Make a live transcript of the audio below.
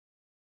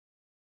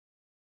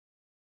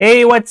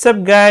Hey, what's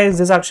up guys?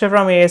 This is Akshay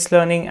from AS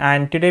Learning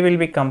and today we'll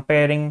be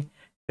comparing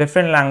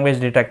different language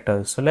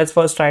detectors. So let's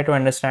first try to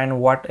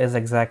understand what is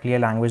exactly a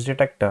language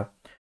detector.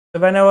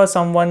 So whenever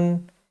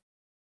someone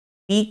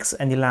speaks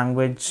any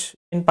language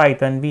in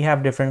Python, we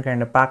have different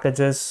kind of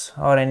packages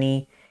or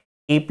any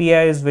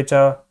APIs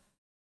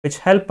which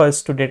help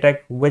us to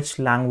detect which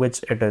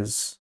language it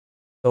is.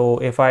 So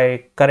if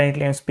I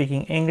currently am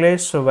speaking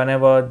English, so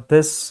whenever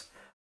this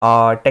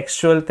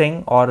textual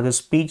thing or the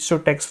speech to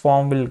text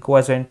form will go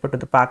as an input to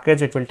the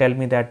package, it will tell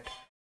me that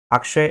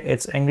Akshay,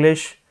 it's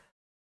English.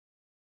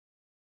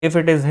 If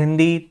it is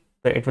Hindi,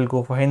 it will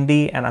go for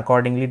Hindi and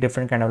accordingly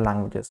different kind of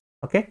languages.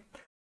 Okay.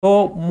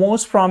 So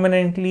most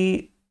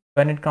prominently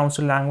when it comes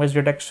to language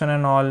detection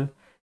and all,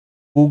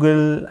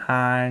 Google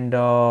and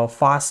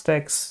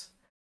FastText,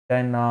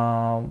 then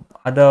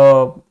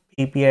other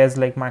APIs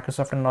like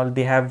Microsoft and all,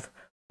 they have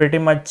pretty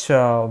much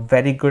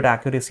very good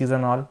accuracies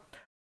and all,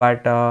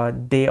 but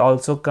they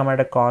also come at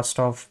a cost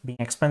of being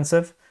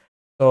expensive.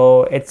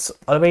 So it's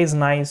always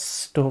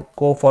nice to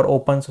go for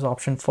open source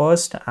option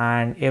first,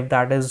 and if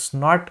that is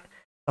not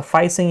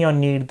sufficing your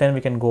need, then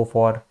we can go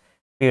for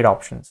paid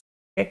options.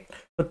 Okay,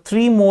 so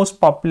three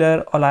most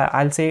popular, or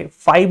I'll say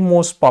five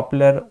most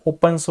popular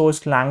open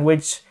source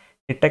language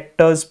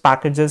detectors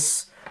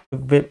packages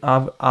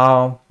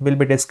will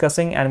be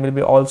discussing, and we'll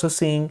be also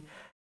seeing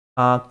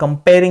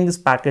comparing these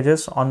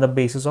packages on the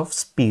basis of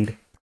speed.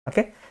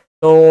 Okay,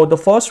 so the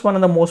first one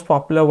and the most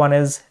popular one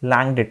is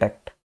lang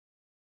detect.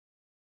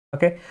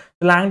 Okay,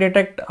 so lang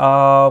detect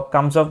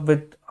comes up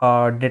with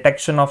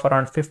detection of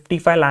around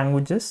 55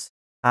 languages,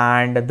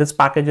 and this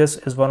packages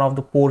is one of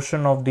the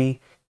portion of the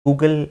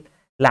Google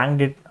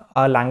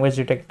language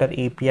detector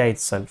API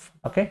itself.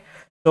 Okay,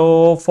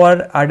 so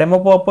for a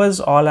demo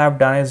purpose, all I've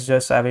done is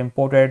just I've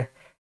imported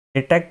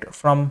detect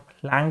from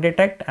lang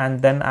detect,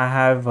 and then I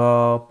have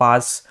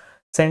passed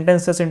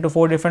sentences into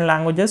four different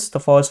languages. The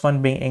first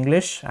one being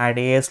English. At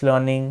AS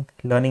Learning,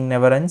 learning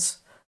never ends.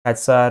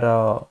 That's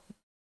our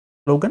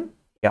slogan.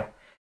 Yeah,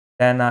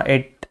 then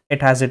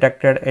it has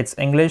detected it's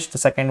English. The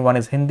second one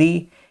is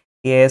Hindi.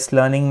 AS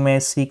Learning में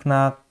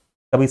सीखना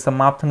कभी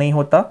समाप्त नहीं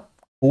होता.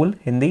 Cool,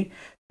 Hindi.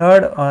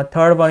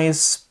 Third one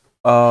is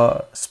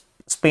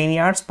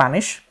Spaniard,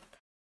 Spanish.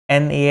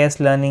 NAS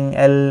Learning,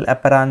 El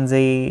Esperanza,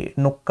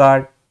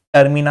 Nukka,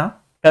 Termina.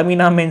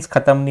 Termina means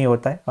khatam nahi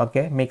hota hai.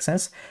 Okay, makes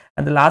sense.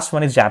 And the last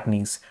one is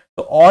Japanese.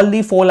 So all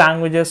the four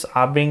languages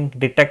are being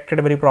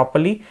detected very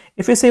properly.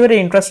 If you see a very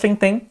interesting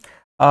thing,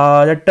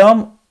 the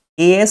term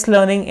AS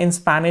Learning in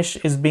Spanish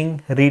is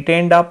being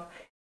retained up.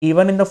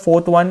 Even in the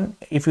fourth one,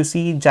 if you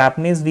see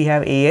Japanese, we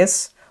have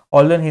AS.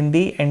 Although in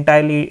Hindi,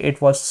 entirely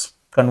it was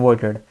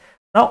converted.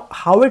 Now,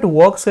 how it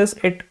works is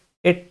it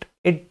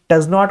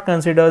does not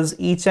considers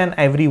each and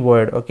every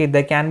word. Okay,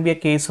 there can be a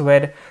case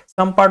where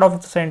some part of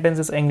the sentence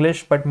is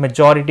English, but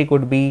majority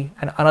could be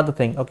another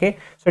thing. Okay,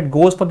 so it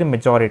goes for the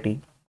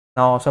majority.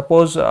 Now,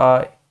 suppose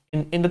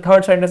in the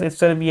third sentence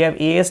itself, we have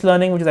AS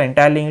Learning, which is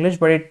entirely English,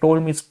 but it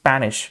told me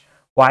Spanish.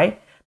 Why?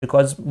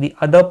 Because the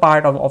other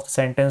part of the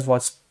sentence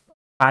was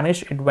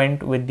Spanish. It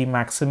went with the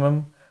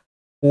maximum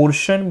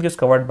portion which is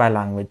covered by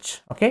language.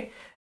 Okay,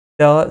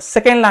 the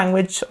second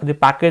language, the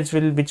package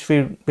which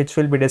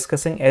we'll be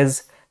discussing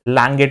is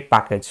Langit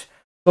package.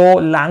 So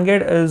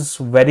Langit is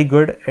very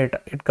good.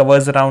 It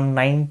covers around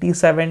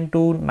 97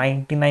 to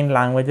 99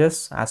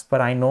 languages as per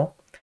I know.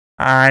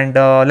 And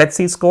let's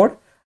see its code.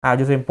 I've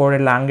just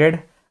imported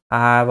Langit.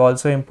 I have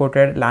also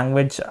imported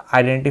language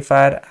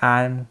identifier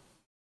and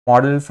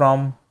model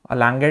from a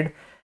Langit.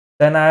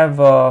 Then I've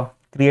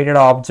created an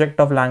object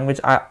of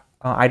language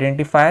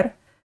identifier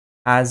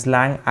as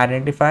lang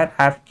identifier.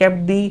 I've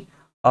kept the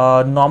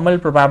normal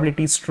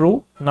probabilities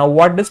true. Now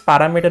what this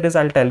parameter is,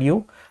 I'll tell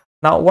you.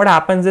 Now what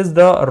happens is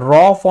the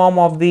raw form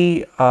of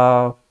the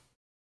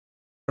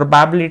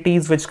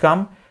probabilities which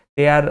come,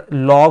 they are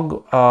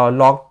log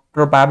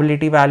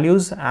probability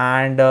values,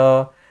 and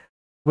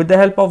with the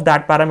help of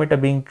that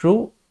parameter being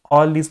true,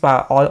 all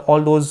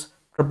those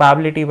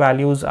probability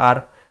values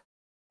are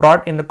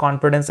brought in the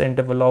confidence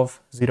interval of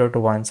 0 to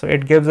 1. So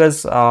it gives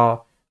us a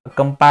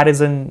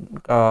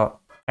comparison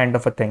kind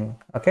of a thing.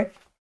 Okay,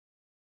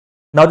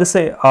 now this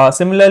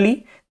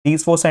similarly,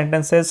 these four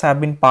sentences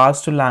have been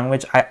passed to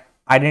language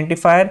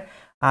identifier,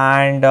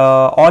 and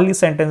all these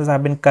sentences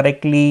have been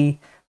correctly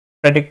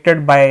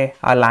predicted by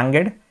a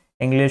language: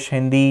 English,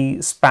 Hindi,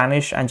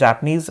 Spanish, and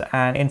Japanese.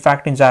 And in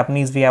fact, in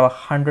Japanese, we have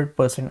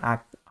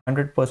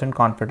 100%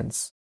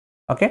 confidence.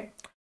 Okay.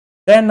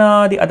 Then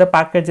the other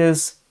package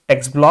is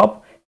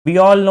TextBlob. We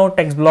all know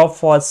TextBlob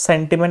for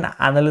sentiment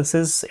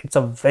analysis. It's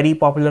a very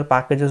popular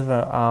package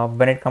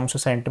when it comes to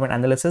sentiment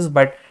analysis,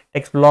 but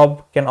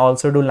TextBlob can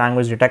also do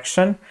language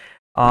detection.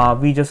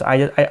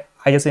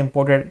 I just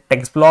imported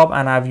TextBlob,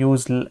 and I've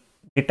used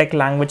detect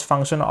language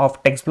function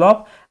of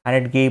TextBlob, and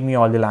it gave me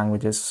all the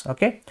languages.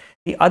 Okay.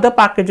 The other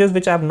packages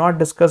which I have not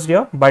discussed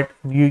here, but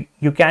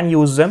you can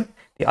use them.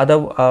 The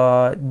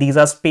other these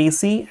are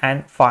Spacey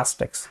and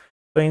FastText.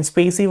 So in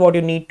Spacey, what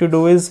you need to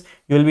do is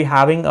you will be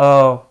having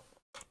a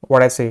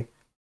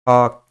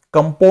a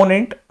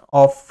component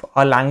of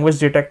a language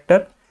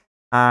detector,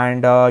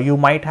 and you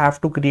might have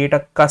to create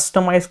a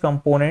customized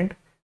component,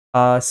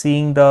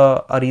 seeing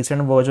the a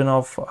recent version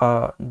of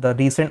the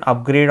recent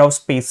upgrade of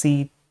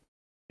Spacey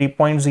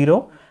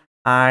 3.0,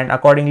 and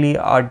accordingly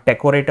a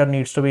decorator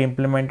needs to be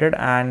implemented,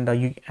 and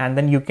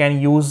then you can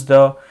use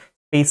the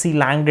Spacey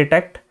lang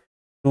detect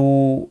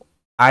to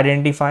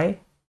identify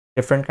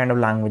different kind of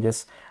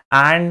languages.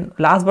 And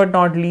last but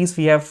not least,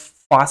 we have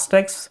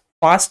fasttext.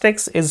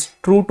 Fasttext is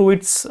true to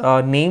its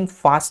name,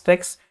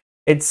 fasttext.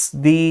 It's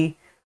the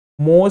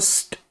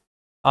most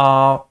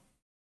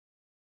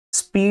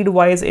speed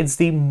wise, it's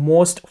the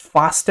most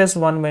fastest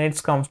one when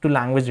it comes to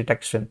language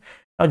detection.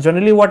 Now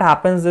generally what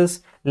happens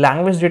is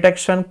language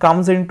detection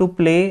comes into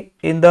play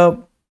in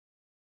the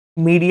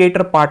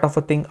mediator part of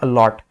a thing a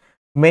lot.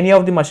 Many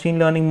of the machine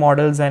learning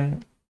models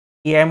and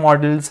AI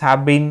models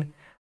have been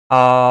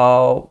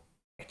uh,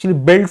 actually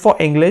built for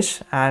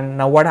English, and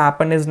now what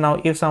happens is,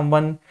 now if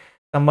someone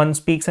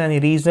speaks any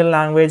regional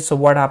language, so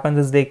what happens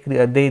is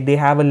they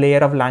have a layer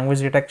of language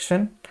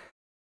detection.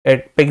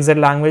 It picks that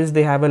language,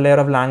 they have a layer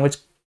of language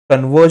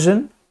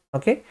conversion.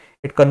 Okay,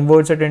 it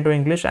converts it into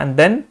English, and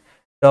then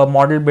the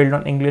model built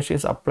on English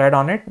is applied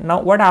on it.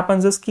 Now what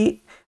happens is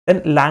key,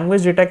 then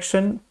language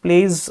detection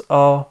plays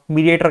a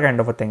mediator kind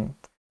of a thing.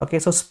 Okay,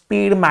 so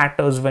speed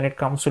matters when it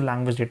comes to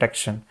language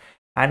detection,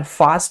 and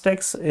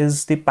fasttext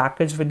is the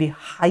package with the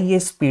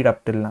highest speed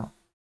up till now.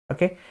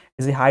 Okay,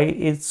 is the high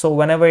is, so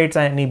whenever it's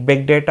any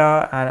big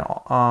data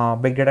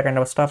and big data kind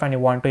of stuff, and you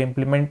want to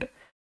implement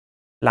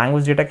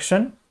language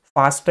detection,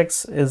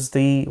 fasttext is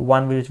the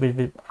one which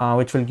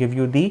will give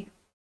you the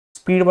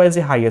speed wise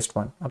the highest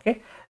one.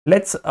 Okay,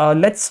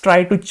 let's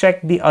try to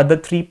check the other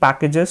three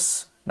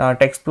packages,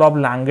 textblob,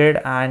 langid,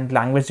 and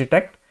language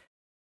detect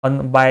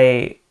on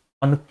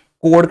the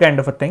code kind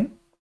of a thing.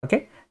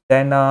 Okay,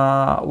 then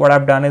what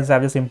I've done is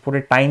I've just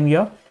imported time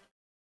here,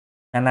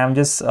 and I'm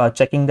just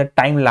checking the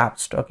time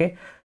lapsed. Okay,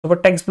 so for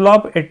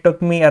textblob it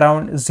took me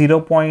around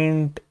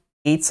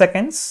 0.8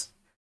 seconds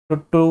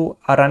to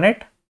run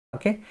it.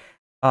 Okay,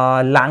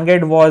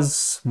 langid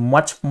was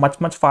much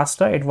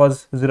faster. It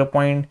was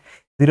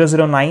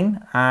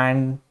 0.009,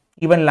 and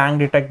even lang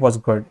detect was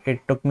good.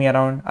 It took me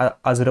around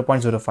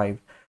 0.05.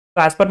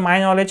 So as per my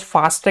knowledge,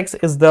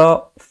 fasttext is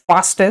the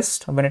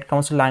fastest when it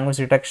comes to language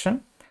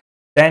detection.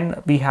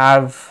 Then we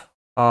have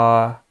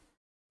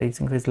let's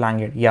increase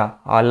langid. Yeah,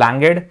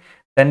 langid.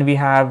 Then we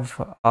have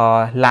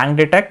lang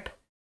detect.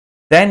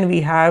 Then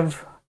we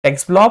have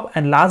textblob,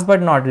 and last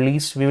but not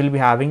least, we will be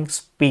having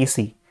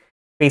Spacey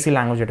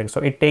language detection.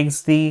 So it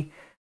takes the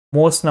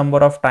most number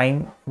of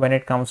time when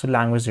it comes to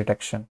language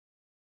detection.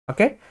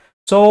 Okay,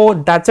 so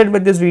that's it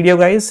with this video,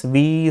 guys.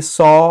 We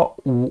saw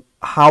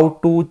how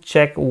to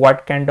check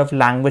what kind of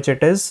language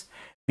it is.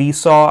 We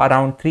saw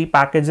around 3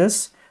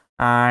 packages,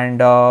 and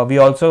we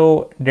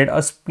also did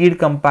a speed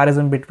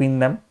comparison between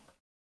them,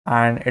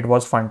 and it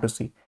was fun to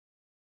see.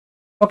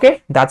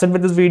 Okay, that's it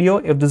with this video.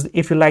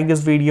 If you like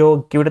this video,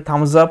 give it a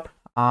thumbs up,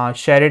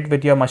 share it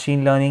with your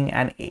machine learning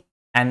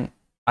and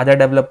other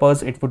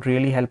developers. It would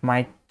really help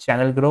my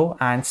channel grow,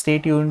 and stay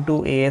tuned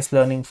to AS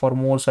Learning for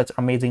more such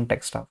amazing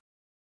tech stuff.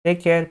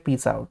 Take care.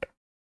 Peace out.